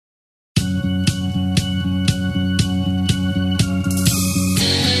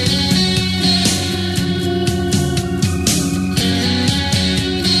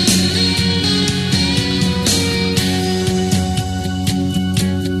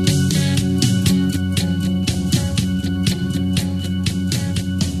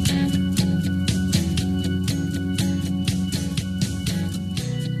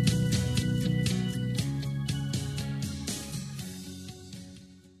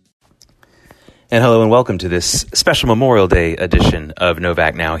And hello and welcome to this special Memorial Day edition of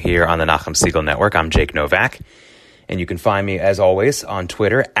Novak Now here on the Nachum Segal Network. I'm Jake Novak, and you can find me, as always, on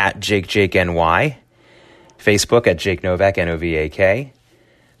Twitter at JakeNY, Facebook at Jake Novak, Novak.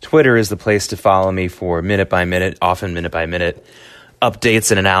 Twitter is the place to follow me for minute-by-minute, often minute-by-minute,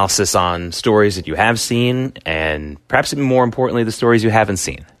 updates and analysis on stories that you have seen, and perhaps even more importantly, the stories you haven't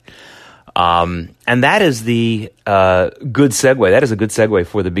seen. And that is the good segue. That is a good segue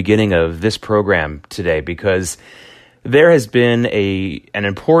for the beginning of this program today, because there has been an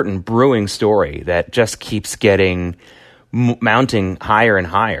important brewing story that just keeps getting mounting higher and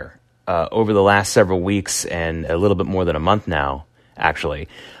higher over the last several weeks and a little bit more than a month now, actually.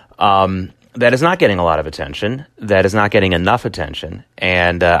 That is not getting a lot of attention. That is not getting enough attention.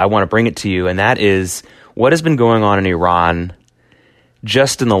 And I want to bring it to you, and that is what has been going on in Iran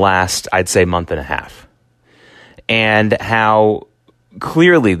just in the last, I'd say, month and a half, and how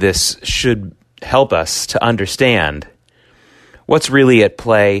clearly this should help us to understand what's really at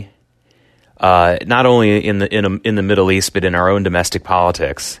play, not only in the Middle East, but in our own domestic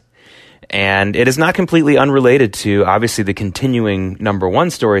politics. And it is not completely unrelated to, obviously, the continuing number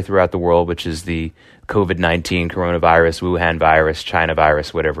one story throughout the world, which is the COVID-19 coronavirus, Wuhan virus, China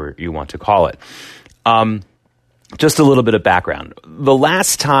virus, whatever you want to call it. Just a little bit of background. The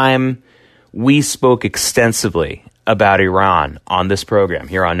last time we spoke extensively about Iran on this program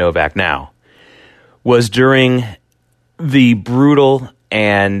here on Novak Now was during the brutal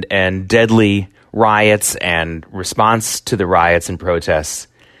and deadly riots and response to the riots and protests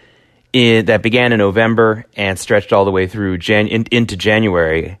that began in November and stretched all the way through into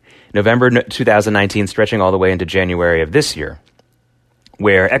January, November 2019, stretching all the way into January of this year,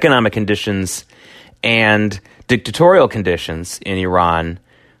 where economic conditions and dictatorial conditions in Iran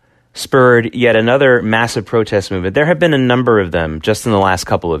spurred yet another massive protest movement. There have been a number of them just in the last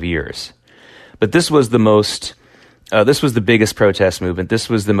couple of years, but this was the biggest protest movement. This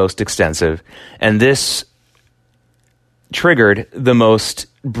was the most extensive, and this triggered the most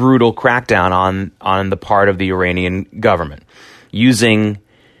brutal crackdown on the part of the Iranian government, using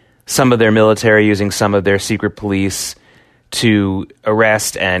some of their military, using some of their secret police to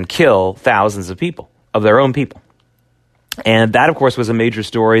arrest and kill thousands of people, of their own people. And that, of course, was a major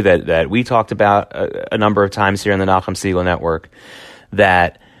story that we talked about a number of times here in the Nachum Segal Network,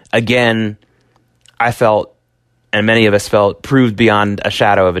 that, again, I felt, and many of us felt, proved beyond a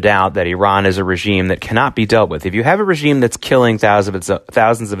shadow of a doubt that Iran is a regime that cannot be dealt with. If you have a regime that's killing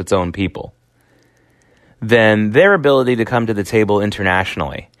thousands of its own people, then their ability to come to the table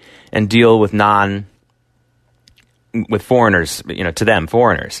internationally and deal with foreigners, to them,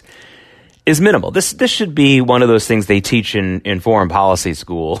 foreigners, is minimal. This should be one of those things they teach in foreign policy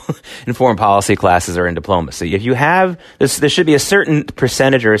school, in foreign policy classes or in diplomacy. If you have this, there should be a certain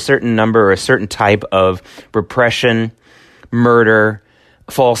percentage or a certain number or a certain type of repression, murder,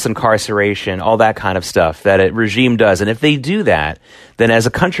 false incarceration, all that kind of stuff that a regime does. And if they do that, then as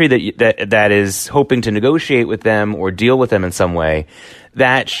a country that is hoping to negotiate with them or deal with them in some way,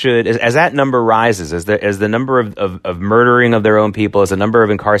 that should, as that number rises, as the number of murdering of their own people, as the number of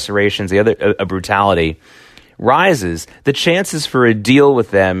incarcerations, the other brutality rises, the chances for a deal with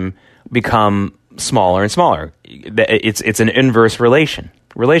them become smaller and smaller. It's an inverse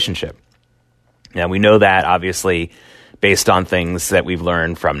relationship. Now, we know that, obviously, based on things that we've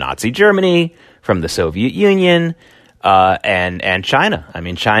learned from Nazi Germany, from the Soviet Union, and China. I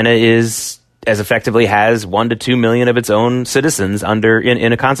mean, China has 1 to 2 million of its own citizens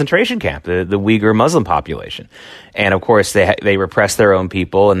in a concentration camp, the Uyghur Muslim population. And of course, they repress their own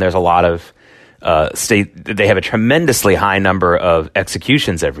people, and there's a lot of they have a tremendously high number of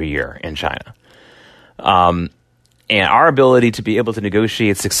executions every year in China. And our ability to be able to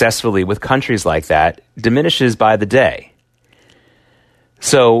negotiate successfully with countries like that diminishes by the day.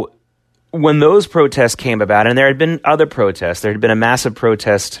 So when those protests came about, and there had been other protests, there had been a massive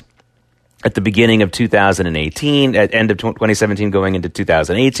protest at the beginning of 2018, at end of 2017 going into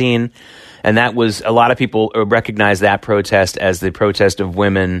 2018, and that was, a lot of people recognize that protest as the protest of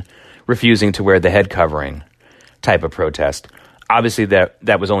women refusing to wear the head covering type of protest. Obviously,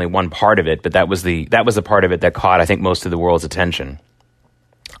 that was only one part of it, but that was the part of it that caught, I think, most of the world's attention.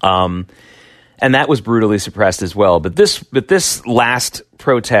 And that was brutally suppressed as well. But this last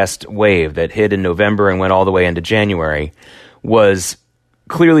protest wave that hit in November and went all the way into January was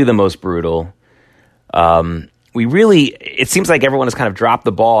clearly the most brutal. It seems like everyone has kind of dropped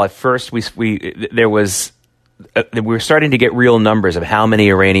the ball. At first, we were starting to get real numbers of how many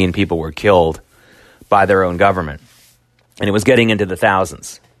Iranian people were killed by their own government. And it was getting into the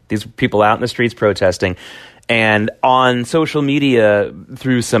thousands. These people out in the streets protesting. And on social media,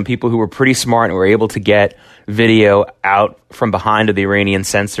 through some people who were pretty smart and were able to get video out from behind of the Iranian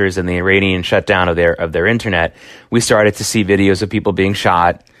censors and the Iranian shutdown of their internet, we started to see videos of people being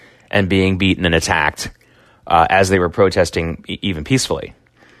shot and being beaten and attacked as they were protesting even peacefully.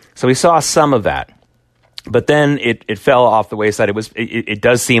 So we saw some of that. But then it fell off the wayside. It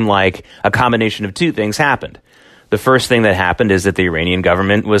does seem like a combination of two things happened. The first thing that happened is that the Iranian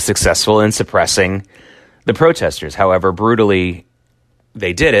government was successful in suppressing the protesters. However brutally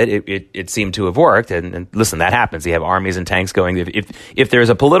they did it, it seemed to have worked. And listen, that happens. You have armies and tanks going. If there's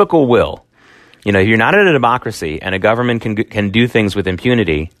a political will, you're not in a democracy and a government can do things with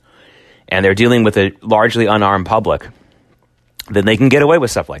impunity, and they're dealing with a largely unarmed public, then they can get away with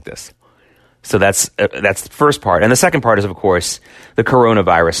stuff like this. So that's the first part. And the second part is, of course, the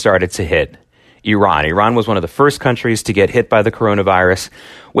coronavirus started to hit Iran. Iran was one of the first countries to get hit by the coronavirus,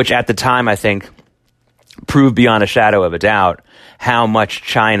 which at the time, I think, proved beyond a shadow of a doubt how much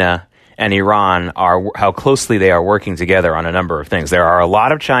China and Iran how closely they are working together on a number of things. There are a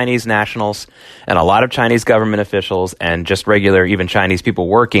lot of Chinese nationals and a lot of Chinese government officials and just regular, even Chinese people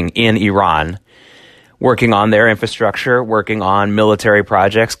working in Iran, working on their infrastructure, working on military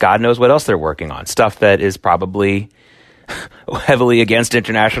projects. God knows what else they're working on. Stuff that is probably heavily against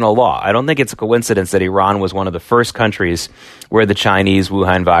international law. I don't think it's a coincidence that Iran was one of the first countries where the Chinese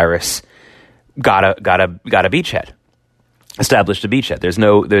Wuhan virus got a beachhead, established a beachhead.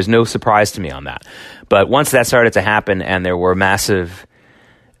 There's no surprise to me on that. But once that started to happen and there were massive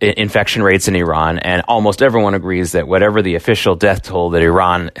infection rates in Iran, and almost everyone agrees that whatever the official death toll that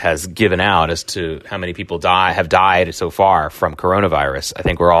Iran has given out as to how many people have died so far from coronavirus, I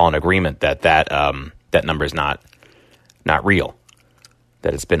think we're all in agreement that number is not real.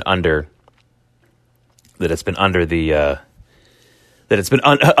 That it's been undercounted.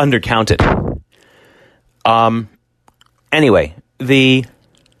 Anyway, the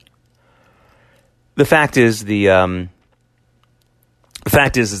fact is that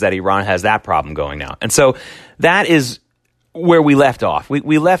Iran has that problem going now. And so that is where we left off.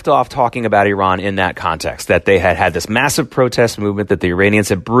 We left off talking about Iran in that context, that they had this massive protest movement, that the Iranians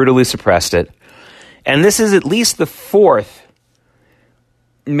had brutally suppressed it. And this is at least the fourth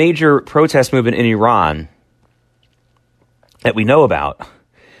major protest movement in Iran that we know about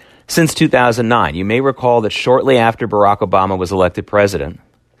since 2009. You may recall that shortly after Barack Obama was elected president,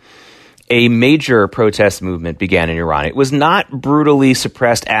 a major protest movement began in Iran. It was not brutally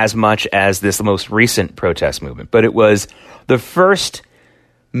suppressed as much as this most recent protest movement, but it was the first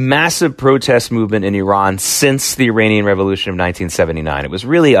massive protest movement in Iran since the Iranian Revolution of 1979. It was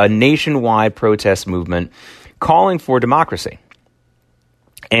really a nationwide protest movement calling for democracy.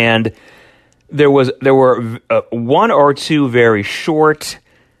 And there were one or two very short,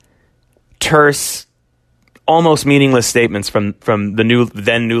 terse, almost meaningless statements from the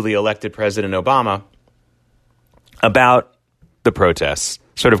then newly elected President Obama about the protests,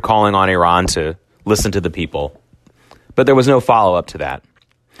 sort of calling on Iran to listen to the people. But there was no follow-up to that.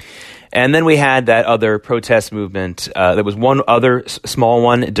 And then we had that other protest movement. There was one other small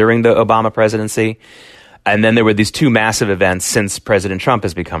one during the Obama presidency. And then there were these two massive events since President Trump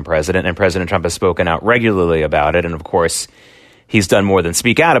has become president, and President Trump has spoken out regularly about it. And of course, he's done more than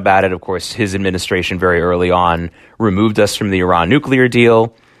speak out about it. Of course, his administration very early on removed us from the Iran nuclear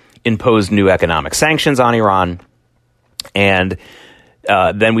deal, imposed new economic sanctions on Iran. And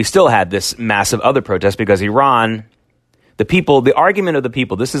then we still had this massive other protest because Iran, the argument of the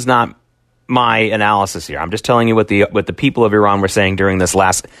people, this is not my analysis here. I'm just telling you what the people of Iran were saying during this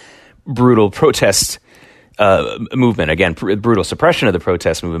last brutal protest movement. Again, brutal suppression of the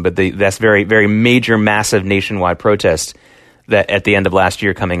protest movement, but that's very, very major, massive nationwide protest that at the end of last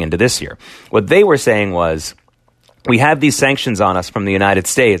year coming into this year. What they were saying was, we have these sanctions on us from the United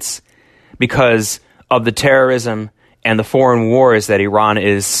States because of the terrorism and the foreign wars that Iran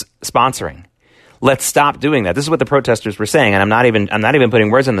is sponsoring. Let's stop doing that. This is what the protesters were saying, and I'm not even putting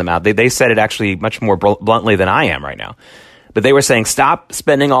words in their mouth. They said it actually much more bluntly than I am right now. But they were saying, stop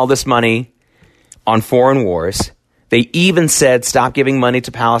spending all this money on foreign wars. They even said, stop giving money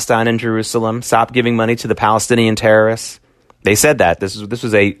to Palestine and Jerusalem. Stop giving money to the Palestinian terrorists. They said that. This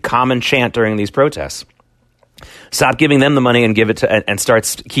was a common chant during these protests. Stop giving them the money and give it to and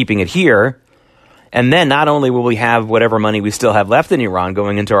start keeping it here. And then not only will we have whatever money we still have left in Iran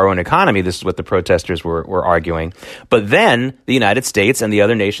going into our own economy, this is what the protesters were arguing, but then the United States and the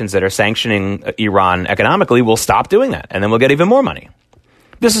other nations that are sanctioning Iran economically will stop doing that, and then we'll get even more money.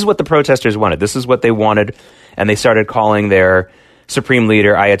 This is what the protesters wanted. This is what they wanted, and they started calling their supreme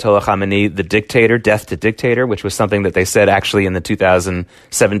leader, Ayatollah Khamenei, the dictator, death to dictator, which was something that they said actually in the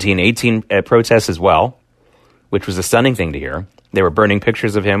 2017-18 protests as well. which was a stunning thing to hear. They were burning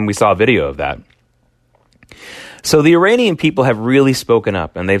pictures of him. We saw a video of that. So the Iranian people have really spoken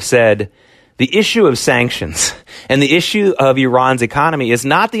up, and they've said the issue of sanctions and the issue of Iran's economy is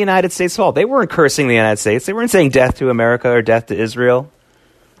not the United States' fault. They weren't cursing the United States. They weren't saying death to America or death to Israel.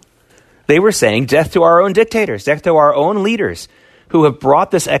 They were saying death to our own dictators, death to our own leaders who have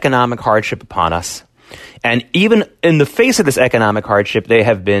brought this economic hardship upon us. And even in the face of this economic hardship, they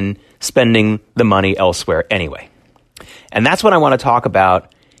have been spending the money elsewhere anyway. And that's what I want to talk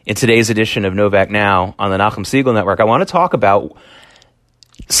about in today's edition of Novak Now on the Nachum Segal Network. I want to talk about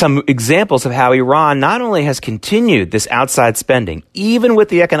some examples of how Iran not only has continued this outside spending, even with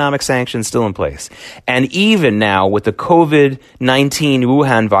the economic sanctions still in place, and even now with the COVID-19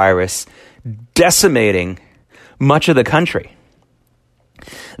 Wuhan virus decimating much of the country.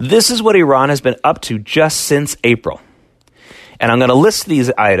 This is what Iran has been up to just since April. And I'm going to list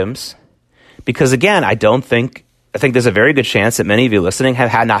these items because, again, I think there's a very good chance that many of you listening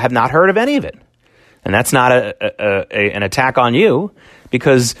have not heard of any of it. And that's not an attack on you,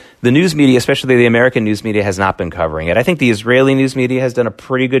 because the news media, especially the American news media, has not been covering it. I think the Israeli news media has done a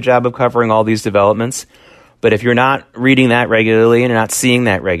pretty good job of covering all these developments. But if you're not reading that regularly and you're not seeing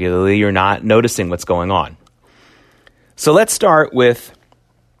that regularly, you're not noticing what's going on. So let's start with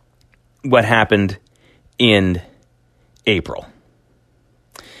what happened in April.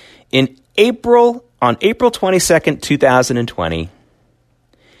 On April 22nd, 2020,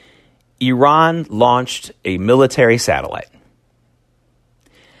 Iran launched a military satellite.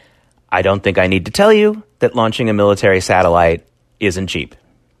 I don't think I need to tell you that launching a military satellite isn't cheap.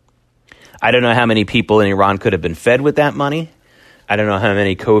 I don't know how many people in Iran could have been fed with that money. I don't know how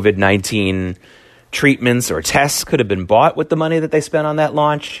many COVID-19 treatments or tests could have been bought with the money that they spent on that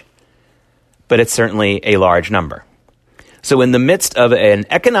launch, but it's certainly a large number. So in the midst of an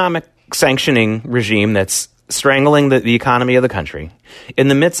economic sanctioning regime that's strangling the economy of the country, in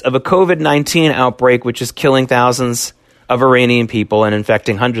the midst of a COVID-19 outbreak which is killing thousands of Iranian people and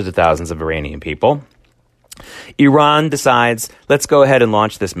infecting hundreds of thousands of Iranian people, Iran decides, let's go ahead and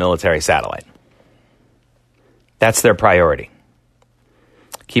launch this military satellite. That's their priority.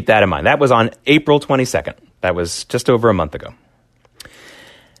 Keep that in mind. That was on April 22nd. That was just over a month ago.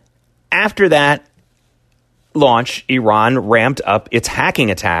 After that launch, Iran ramped up its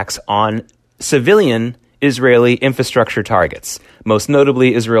hacking attacks on civilian Israeli infrastructure targets, most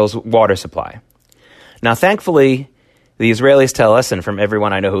notably Israel's water supply. Now, thankfully, the Israelis tell us, and from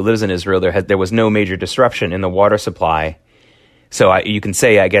everyone I know who lives in Israel, there was no major disruption in the water supply. So you can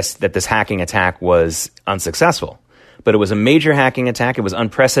say, I guess, that this hacking attack was unsuccessful. But it was a major hacking attack. It was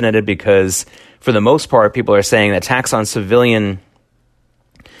unprecedented because, for the most part, people are saying that attacks on civilian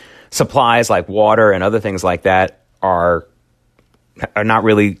supplies like water and other things like that are not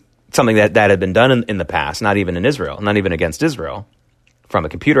really something that had been done in the past, not even in Israel, not even against Israel, from a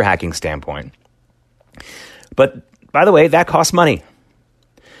computer hacking standpoint. But, by the way, that costs money.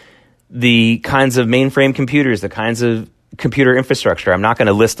 The kinds of mainframe computers, the kinds of computer infrastructure, I'm not going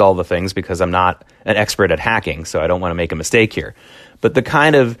to list all the things because I'm not an expert at hacking, so I don't want to make a mistake here. But the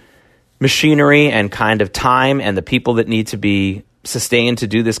kind of machinery and kind of time and the people that need to be sustained to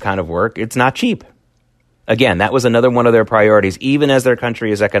do this kind of work, it's not cheap. Again, that was another one of their priorities, even as their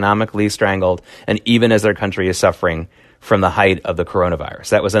country is economically strangled and even as their country is suffering from the height of the coronavirus.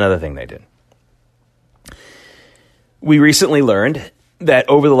 That was another thing they did. We recently learned that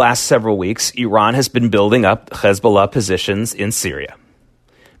over the last several weeks, Iran has been building up Hezbollah positions in Syria,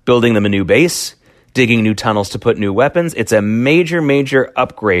 building them a new base, digging new tunnels to put new weapons. It's a major, major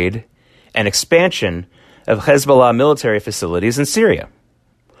upgrade and expansion of Hezbollah military facilities in Syria.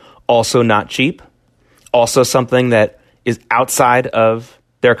 Also not cheap, also something that is outside of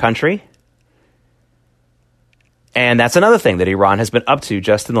their country. And that's another thing that Iran has been up to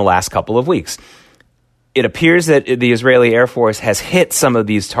just in the last couple of weeks. It appears that the Israeli Air Force has hit some of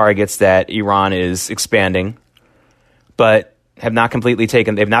these targets that Iran is expanding, but they've not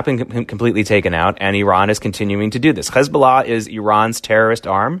been completely taken out, and Iran is continuing to do this. Hezbollah is Iran's terrorist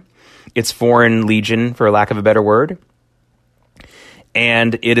arm. It's foreign legion, for lack of a better word.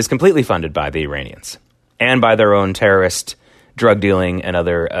 And it is completely funded by the Iranians and by their own terrorist drug dealing and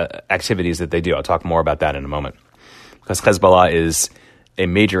other activities that they do. I'll talk more about that in a moment. Because Hezbollah is a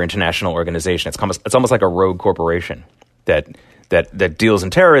major international organization. It's almost like a rogue corporation that deals in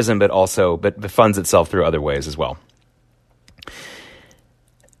terrorism, but funds itself through other ways as well.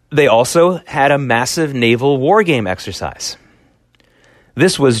 They also had a massive naval war game exercise.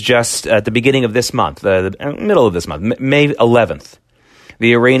 This was just at the beginning of this month, the middle of this month, May 11th.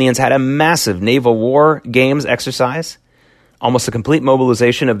 The Iranians had a massive naval war games exercise, almost a complete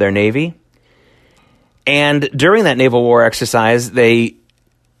mobilization of their navy. And during that naval war exercise, they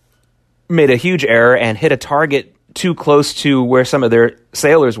made a huge error and hit a target too close to where some of their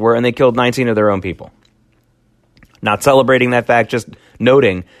sailors were, and they killed 19 of their own people. Not celebrating that fact, just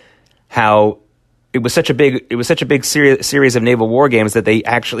noting how it was such a big series of naval war games that they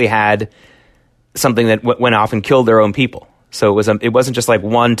actually had something that went off and killed their own people. So it wasn't just like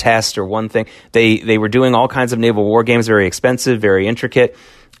one test or one thing. They were doing all kinds of naval war games, very expensive, very intricate,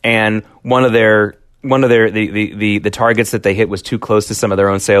 and one of the targets that they hit was too close to some of their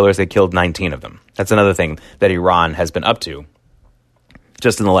own sailors. They killed 19 of them. That's another thing that Iran has been up to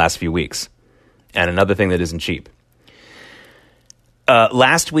just in the last few weeks, and another thing that isn't cheap.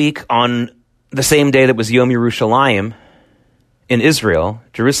 Last week, on the same day that was Yom Yerushalayim in Israel,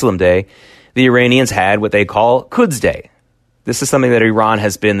 Jerusalem Day, the Iranians had what they call Quds Day. This is something that Iran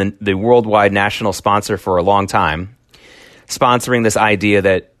has been the worldwide national sponsor for a long time, sponsoring this idea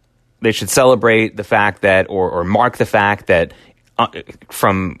that they should celebrate the fact that, or mark the fact that,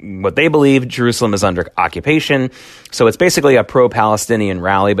 from what they believe, Jerusalem is under occupation. So it's basically a pro-Palestinian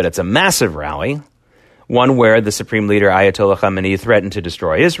rally, but it's a massive rally, one where the supreme leader Ayatollah Khamenei threatened to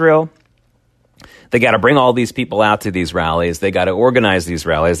destroy Israel. They got to bring all these people out to these rallies. They got to organize these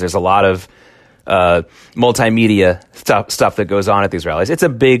rallies. There's a lot of multimedia stuff that goes on at these rallies. It's a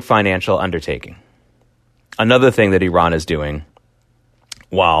big financial undertaking. Another thing that Iran is doing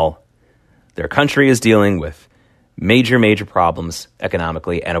while their country is dealing with major problems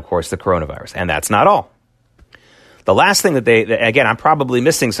economically, and of course the coronavirus. And that's not all. The last thing that again, I'm probably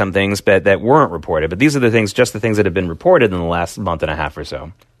missing some things that weren't reported, but these are just the things that have been reported in the last month and a half or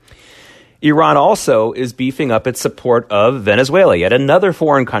so. Iran also is beefing up its support of Venezuela, yet another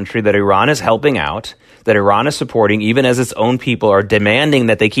foreign country that Iran is helping out, that Iran is supporting, even as its own people are demanding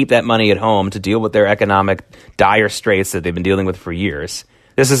that they keep that money at home to deal with their economic dire straits that they've been dealing with for years.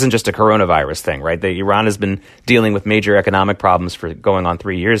 This isn't just a coronavirus thing, right? Iran has been dealing with major economic problems for going on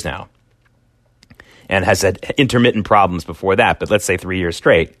 3 years now, and has had intermittent problems before that, but let's say 3 years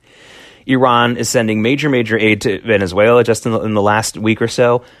straight. Iran is sending major aid to Venezuela just in the last week or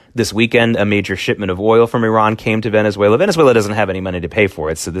so. This weekend, a major shipment of oil from Iran came to Venezuela. Venezuela doesn't have any money to pay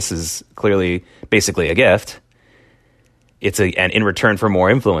for it, so this is clearly basically a gift. And in return for more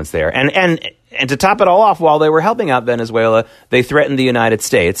influence there. And to top it all off, while they were helping out Venezuela, they threatened the United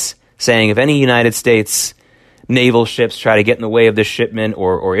States, saying if any United States naval ships try to get in the way of this shipment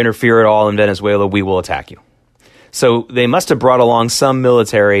or interfere at all in Venezuela, we will attack you. So they must have brought along some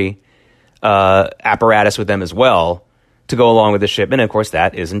military apparatus with them as well to go along with the shipment. And of course,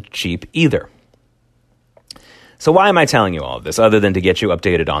 that isn't cheap either. So why am I telling you all of this other than to get you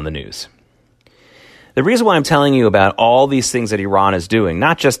updated on the news? The reason why I'm telling you about all these things that Iran is doing,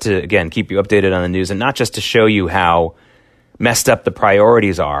 not just to, again, keep you updated on the news and not just to show you how messed up the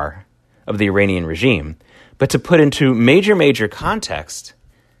priorities are of the Iranian regime, but to put into major context,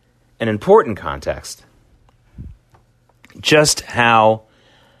 an important context, just how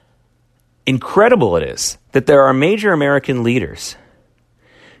incredible it is that there are major American leaders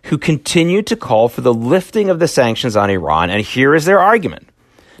who continue to call for the lifting of the sanctions on Iran, and here is their argument.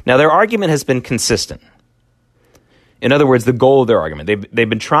 Now, their argument has been consistent. In other words, the goal of their argument. They've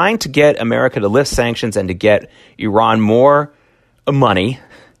been trying to get America to lift sanctions and to get Iran more money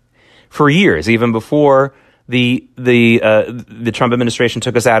for years, even before the Trump administration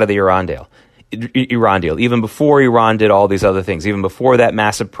took us out of the Iran deal, even before Iran did all these other things, even before that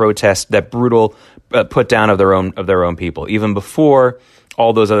massive protest, that brutal put down of their own people, even before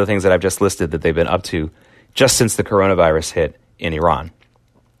all those other things that I've just listed that they've been up to just since the coronavirus hit in Iran.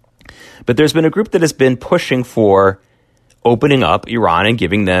 But there's been a group that has been pushing for opening up Iran and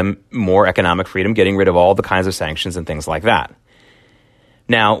giving them more economic freedom, getting rid of all the kinds of sanctions and things like that.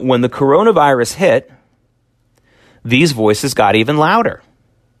 Now, when the coronavirus hit, these voices got even louder.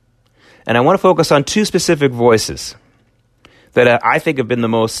 And I want to focus on two specific voices that I think have been the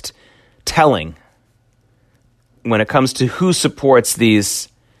most telling when it comes to who supports these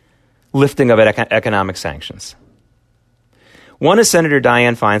lifting of economic sanctions. One is Senator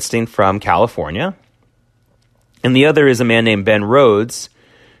Dianne Feinstein from California, and the other is a man named Ben Rhodes,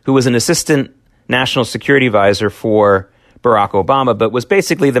 who was an assistant national security advisor for Barack Obama, but was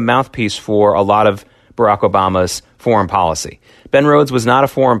basically the mouthpiece for a lot of Barack Obama's foreign policy. Ben Rhodes was not a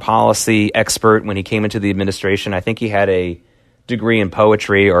foreign policy expert when he came into the administration. I think he had a degree in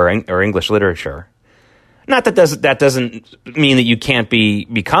poetry or English literature. Not that that doesn't mean that you can't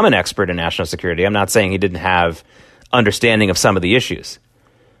become an expert in national security. I'm not saying he didn't have understanding of some of the issues.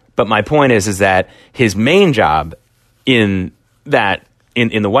 But my point is that his main job in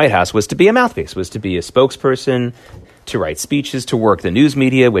the White House was to be a mouthpiece, was to be a spokesperson, to write speeches, to work the news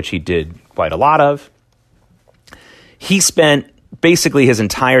media, which he did quite a lot of. He spent basically his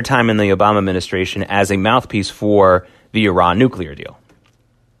entire time in the Obama administration as a mouthpiece for the Iran nuclear deal.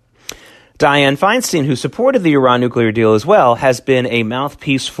 Dianne Feinstein, who supported the Iran nuclear deal as well, has been a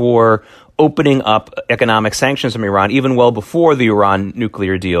mouthpiece for opening up economic sanctions from Iran even well before the Iran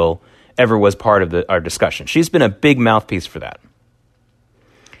nuclear deal ever was part of our discussion. She's been a big mouthpiece for that.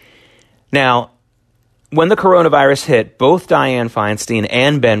 Now, when the coronavirus hit, both Dianne Feinstein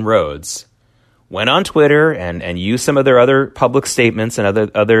and Ben Rhodes went on Twitter and used some of their other public statements and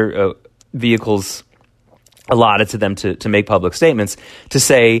other vehicles allotted to them to make public statements to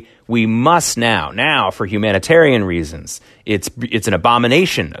say, we must now for humanitarian reasons. It's an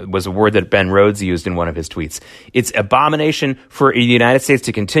abomination, was a word that Ben Rhodes used in one of his tweets. It's abomination for the United States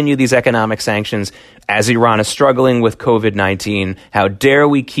to continue these economic sanctions as Iran is struggling with COVID-19. How dare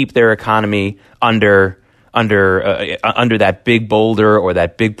we keep their economy under that big boulder or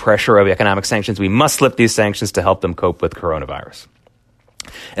that big pressure of economic sanctions. We must lift these sanctions to help them cope with coronavirus.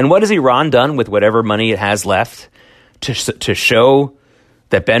 And what has Iran done with whatever money it has left to show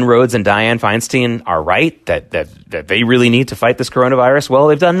that Ben Rhodes and Dianne Feinstein are right, that they really need to fight this coronavirus? Well,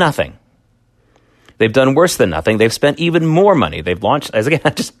 they've done nothing. They've done worse than nothing. They've spent even more money. They've launched, as again,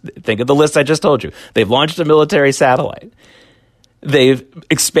 just think of the list I just told you. They've launched a military satellite. They've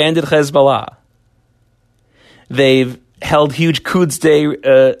expanded Hezbollah. They've held huge Quds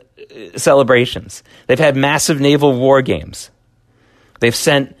Day celebrations. They've had massive naval war games. They've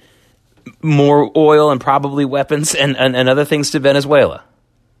sent more oil and probably weapons and other things to Venezuela.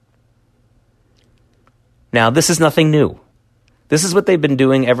 Now, this is nothing new. This is what they've been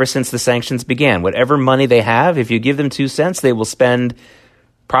doing ever since the sanctions began. Whatever money they have, if you give them 2 cents, they will spend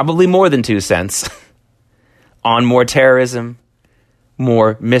probably more than 2 cents on more terrorism,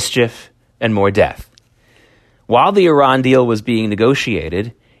 more mischief, and more death. While the Iran deal was being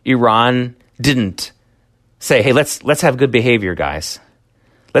negotiated, Iran didn't say, hey, let's have good behavior, guys.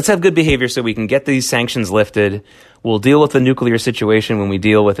 Let's have good behavior so we can get these sanctions lifted. We'll deal with the nuclear situation when we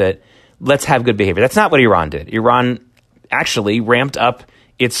deal with it. Let's have good behavior. That's not what Iran did. Iran actually ramped up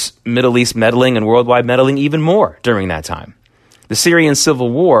its Middle East meddling and worldwide meddling even more during that time. The Syrian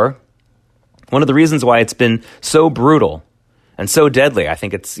civil war, one of the reasons why it's been so brutal and so deadly, I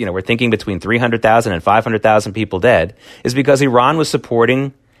think it's, we're thinking between 300,000 and 500,000 people dead, is because Iran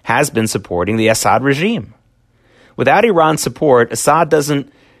has been supporting the Assad regime. Without Iran's support, Assad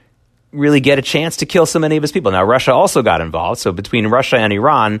doesn't really get a chance to kill so many of his people. Now, Russia also got involved. So between Russia and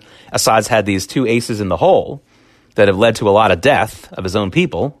Iran, Assad's had these two aces in the hole that have led to a lot of death of his own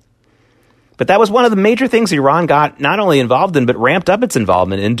people. But that was one of the major things Iran got not only involved in, but ramped up its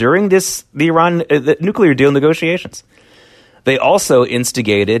involvement in during the nuclear deal negotiations. They also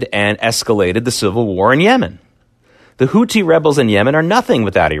instigated and escalated the civil war in Yemen. The Houthi rebels in Yemen are nothing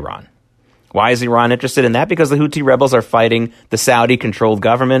without Iran. Why is Iran interested in that? Because the Houthi rebels are fighting the Saudi-controlled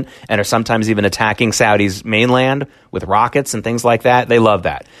government and are sometimes even attacking Saudi's mainland with rockets and things like that. They love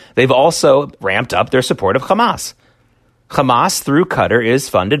that. They've also ramped up their support of Hamas. Hamas, through Qatar, is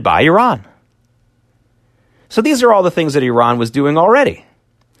funded by Iran. So these are all the things that Iran was doing already.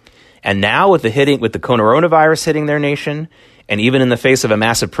 And now with the coronavirus hitting their nation, and even in the face of a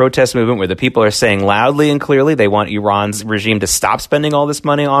massive protest movement where the people are saying loudly and clearly they want Iran's regime to stop spending all this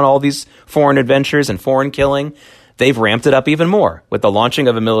money on all these foreign adventures and foreign killing, they've ramped it up even more with the launching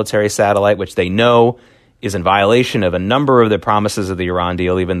of a military satellite, which they know is in violation of a number of the promises of the Iran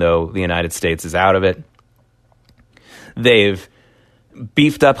deal, even though the United States is out of it. They've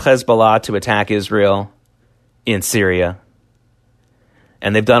beefed up Hezbollah to attack Israel in Syria.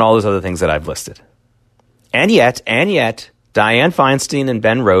 And they've done all those other things that I've listed. And yet, Dianne Feinstein and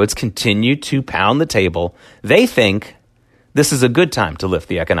Ben Rhodes continue to pound the table. They think this is a good time to lift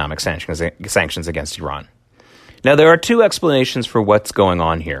the economic sanctions against Iran. Now, there are two explanations for what's going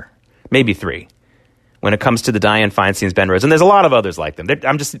on here, maybe three, when it comes to the Dianne Feinsteins, Ben Rhodes, and there's a lot of others like them.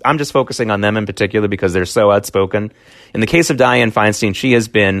 I'm just focusing on them in particular because they're so outspoken. In the case of Dianne Feinstein, she has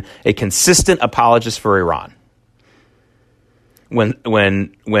been a consistent apologist for Iran. When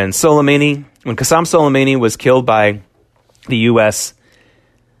Qassem Soleimani was killed by the U.S.,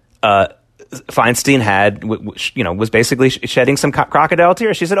 Feinstein was basically shedding some crocodile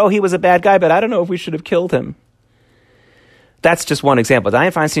tears. She said, "Oh, he was a bad guy, but I don't know if we should have killed him." That's just one example.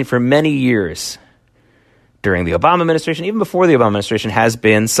 Dianne Feinstein, for many years during the Obama administration, even before the Obama administration, has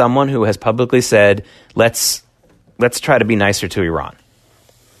been someone who has publicly said, "Let's try to be nicer to Iran,"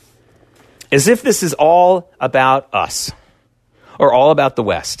 as if this is all about us or all about the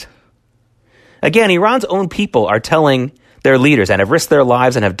West. Again, Iran's own people are telling their leaders and have risked their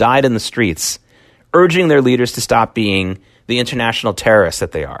lives and have died in the streets, urging their leaders to stop being the international terrorists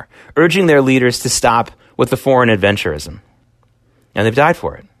that they are, urging their leaders to stop with the foreign adventurism. And they've died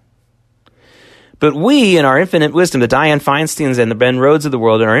for it. But we, in our infinite wisdom, the Dianne Feinsteins and the Ben Rhodes of the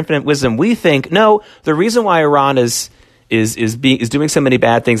world, in our infinite wisdom, we think, no, the reason why Iran is doing so many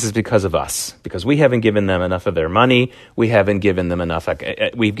bad things is because of us. Because we haven't given them enough of their money. We haven't given them enough.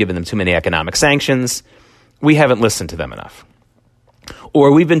 We've given them too many economic sanctions. We haven't listened to them enough.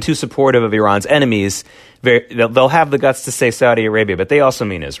 Or we've been too supportive of Iran's enemies. They'll have the guts to say Saudi Arabia, but they also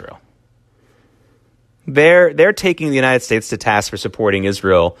mean Israel. They're taking the United States to task for supporting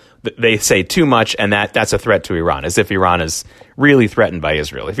Israel. They say too much, and that's a threat to Iran, as if Iran is really threatened by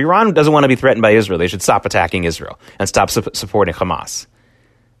Israel. If Iran doesn't want to be threatened by Israel, they should stop attacking Israel and stop supporting Hamas.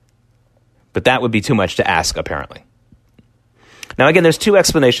 But that would be too much to ask, apparently. Now, again, there's two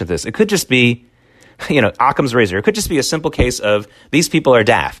explanations of this. It could just be, Occam's razor. It could just be a simple case of these people are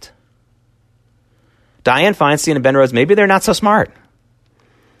daft. Dianne Feinstein and Ben Rhodes, maybe they're not so smart.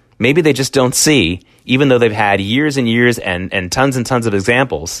 Maybe they just don't see, even though they've had years and years and tons of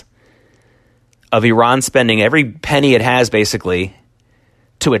examples of Iran spending every penny it has, basically,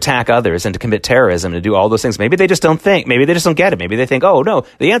 to attack others and to commit terrorism, to do all those things. Maybe they just don't think. Maybe they just don't get it. Maybe they think, oh, no,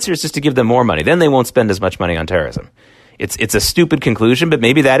 the answer is just to give them more money. Then they won't spend as much money on terrorism. It's a stupid conclusion, but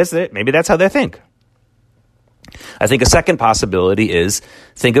maybe that is it. Maybe that's how they think. I think a second possibility is,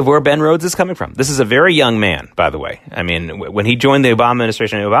 think of where Ben Rhodes is coming from. This is a very young man, by the way. I mean, when he joined the Obama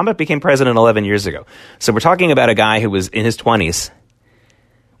administration, Obama became president 11 years ago. So we're talking about a guy who was in his 20s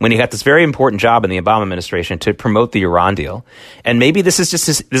when he got this very important job in the Obama administration to promote the Iran deal. And maybe this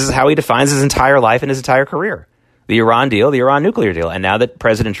is how he defines his entire life and his entire career. The Iran deal, the Iran nuclear deal. And now that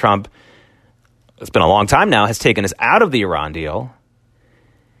President Trump, it's been a long time now, has taken us out of the Iran deal,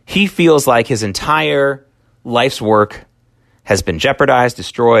 he feels like his entire life's work has been jeopardized,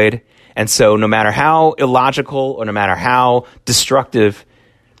 destroyed. And so no matter how illogical or no matter how destructive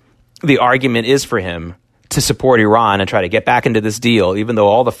the argument is for him to support Iran and try to get back into this deal, even though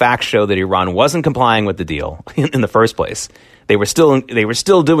all the facts show that Iran wasn't complying with the deal in the first place, they were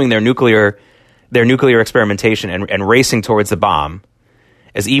still doing their nuclear experimentation and racing towards the bomb,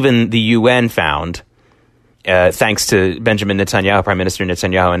 as even the UN found, thanks to Benjamin Netanyahu, Prime Minister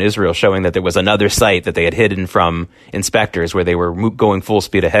Netanyahu in Israel, showing that there was another site that they had hidden from inspectors where they were going full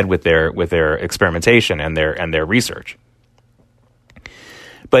speed ahead with their experimentation and their research.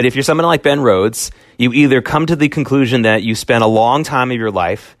 But if you're someone like Ben Rhodes, you either come to the conclusion that you spent a long time of your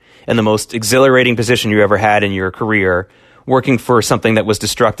life in the most exhilarating position you ever had in your career working for something that was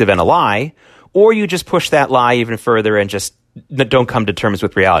destructive and a lie, or you just push that lie even further and just don't come to terms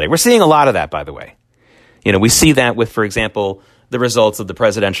with reality. We're seeing a lot of that, by the way. We see that with, for example, the results of the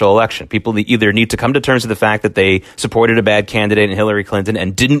presidential election. People either need to come to terms with the fact that they supported a bad candidate in Hillary Clinton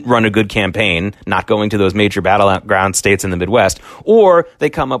and didn't run a good campaign, not going to those major battleground states in the Midwest, or they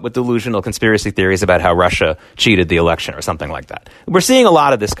come up with delusional conspiracy theories about how Russia cheated the election or something like that. We're seeing a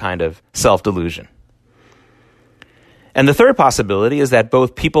lot of this kind of self-delusion. And the third possibility is that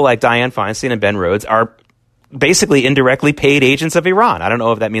both people like Dianne Feinstein and Ben Rhodes are basically indirectly paid agents of Iran. I don't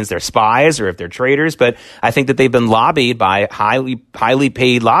know if that means they're spies or if they're traitors, but I think that they've been lobbied by highly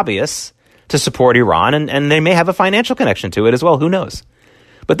paid lobbyists to support Iran, and they may have a financial connection to it as well. Who knows?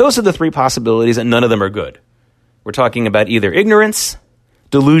 But those are the three possibilities, and none of them are good. We're talking about either ignorance,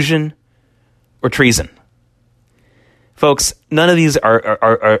 delusion, or treason. Folks, none of these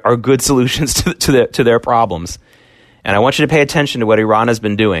are good solutions to their problems. And I want you to pay attention to what Iran has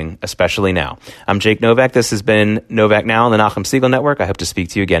been doing, especially now. I'm Jake Novak. This has been Novak Now on the Nachum Segal Network. I hope to speak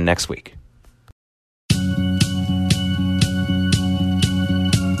to you again next week.